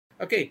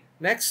Okay,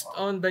 next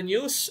on the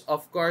news,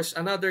 of course,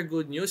 another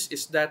good news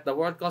is that the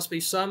World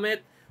Cosplay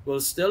Summit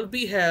will still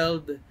be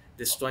held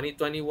this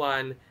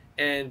 2021.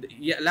 And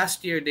yeah,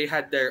 last year they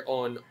had their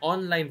own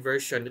online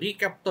version.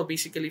 Recap to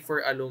basically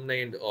for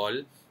alumni and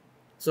all.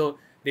 So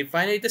they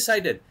finally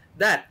decided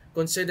that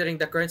considering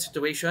the current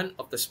situation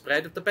of the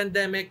spread of the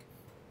pandemic,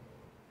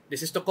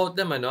 this is to quote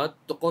them, ano,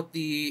 to quote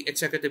the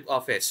executive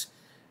office,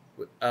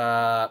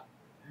 uh,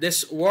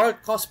 this World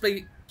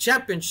Cosplay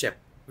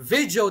Championship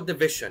video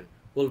division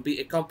will be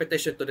a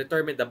competition to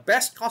determine the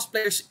best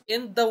cosplayers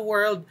in the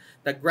world,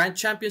 the grand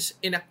champions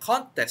in a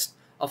contest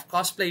of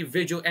cosplay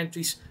video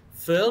entries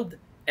filmed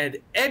and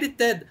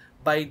edited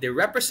by the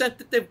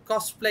representative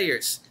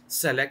cosplayers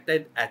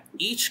selected at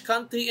each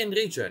country and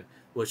region,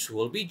 which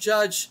will be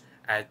judged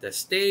at the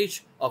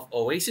stage of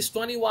Oasis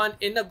 21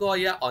 in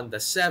Nagoya on the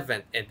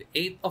 7th and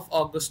 8th of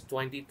August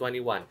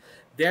 2021.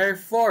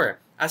 Therefore,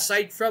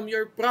 aside from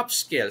your prop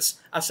skills,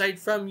 aside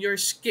from your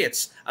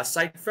skits,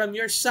 aside from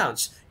your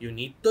sounds, you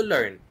need to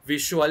learn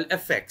visual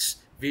effects,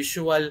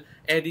 visual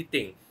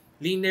editing,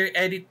 linear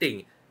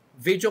editing,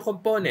 video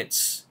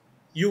components.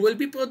 You will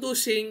be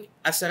producing,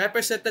 as a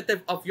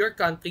representative of your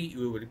country,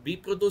 you will be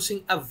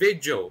producing a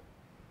video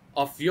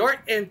of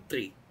your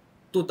entry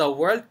to the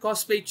World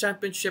Cosplay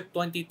Championship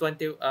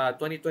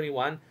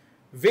 2021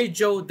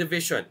 video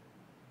division.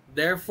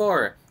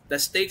 Therefore, the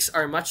stakes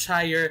are much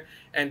higher.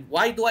 And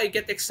why do I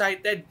get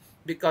excited?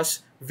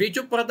 Because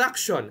video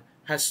production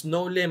has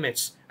no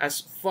limits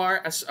as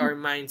far as our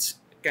minds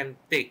can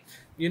take.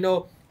 You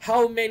know,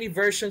 how many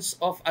versions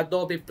of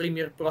Adobe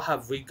Premiere Pro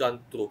have we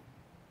gone through?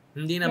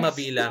 Hindi na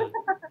mabilang.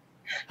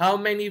 How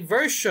many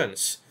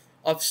versions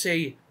of,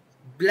 say,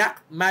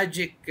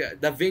 Blackmagic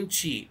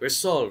DaVinci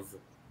Resolve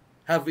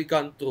have we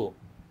gone through?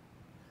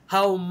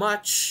 How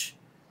much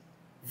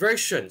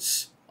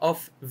versions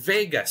of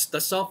Vegas, the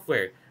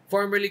software,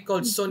 formerly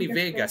called Sony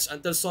Vegas,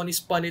 until Sony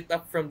spun it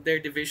up from their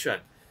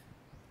division?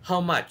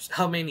 How much?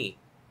 How many?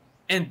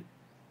 And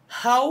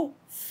how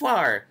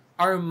far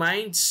our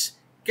minds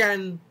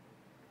can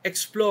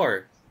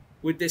explore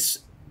with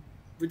this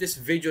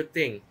video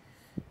thing.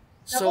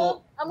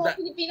 So, ang mga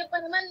Pilipino pa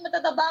naman,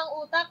 matataba ang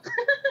utak.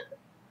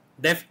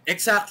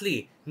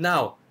 Exactly.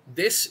 Now,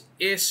 this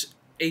is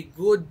a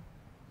good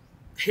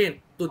hint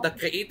to the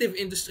creative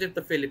industry of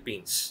the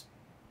Philippines.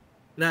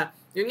 Na,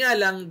 yun nga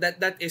lang,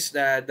 that is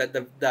the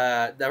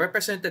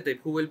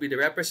representative who will be the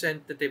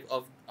representative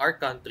of our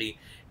country.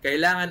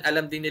 Kailangan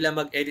alam din nila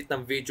mag-edit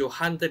ng video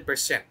 100%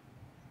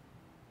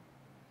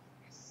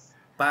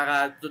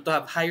 para to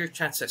have higher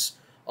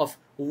chances of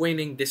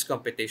winning this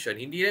competition.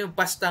 Hindi lang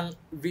bastang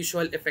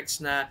visual effects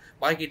na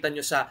makikita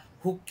nyo sa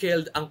Who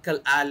Killed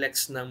Uncle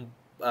Alex ng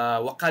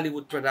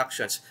Wakaliwood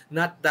Productions.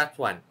 Not that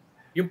one.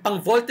 Yung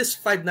pang Voltes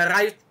 5 na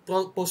Riot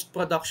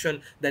post-production,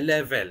 the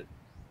level.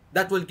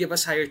 That will give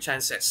us higher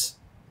chances.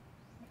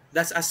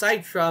 That's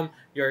aside from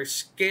your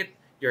skit,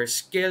 your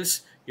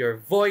skills,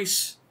 your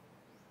voice.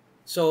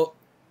 So,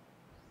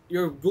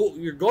 you're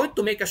going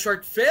to make a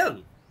short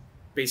film,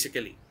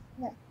 basically.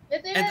 Yeah.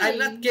 And I'm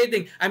not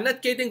kidding. I'm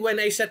not kidding when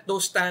I set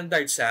those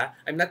standards, ha?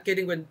 I'm not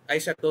kidding when I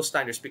set those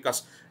standards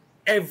because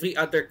every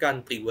other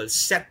country will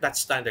set that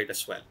standard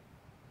as well.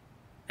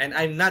 And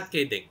I'm not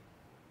kidding.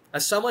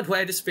 As someone who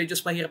edits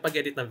videos, mahirap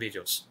pag-edit ng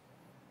videos.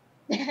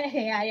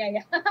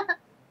 yeah.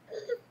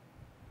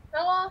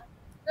 Ako,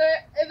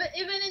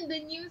 even in the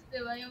news,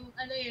 diba, yung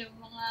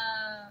mga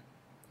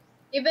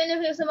even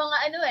if sa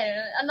mga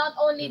not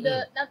only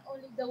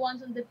the ones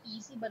on the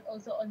PC but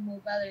also on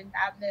mobile and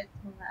tablets,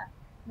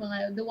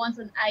 mga the ones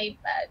on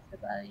iPads,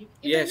 diba?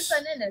 Yes.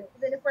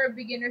 Even for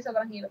beginners,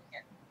 sobrang hirap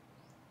yan.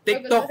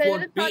 TikTok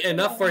won't be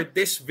enough for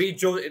this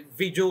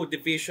video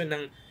division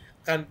ng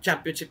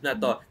championship na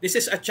to. This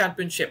is a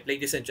championship,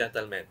 ladies and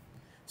gentlemen.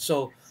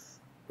 So,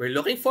 we're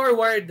looking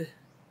forward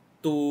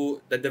to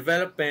the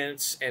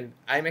developments and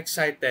I'm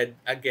excited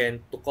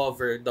again to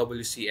cover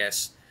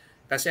WCS.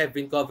 Kasi I've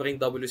been covering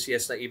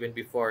WCS na even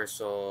before.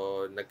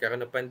 So,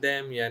 nagkaroon ng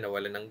pandemya,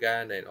 nawalan ng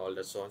gana, and all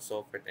that so on and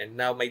so forth. And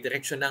now, may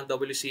direction na ang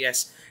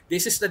WCS.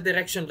 This is the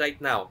direction right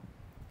now.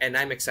 And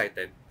I'm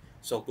excited.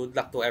 So, good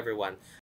luck to everyone.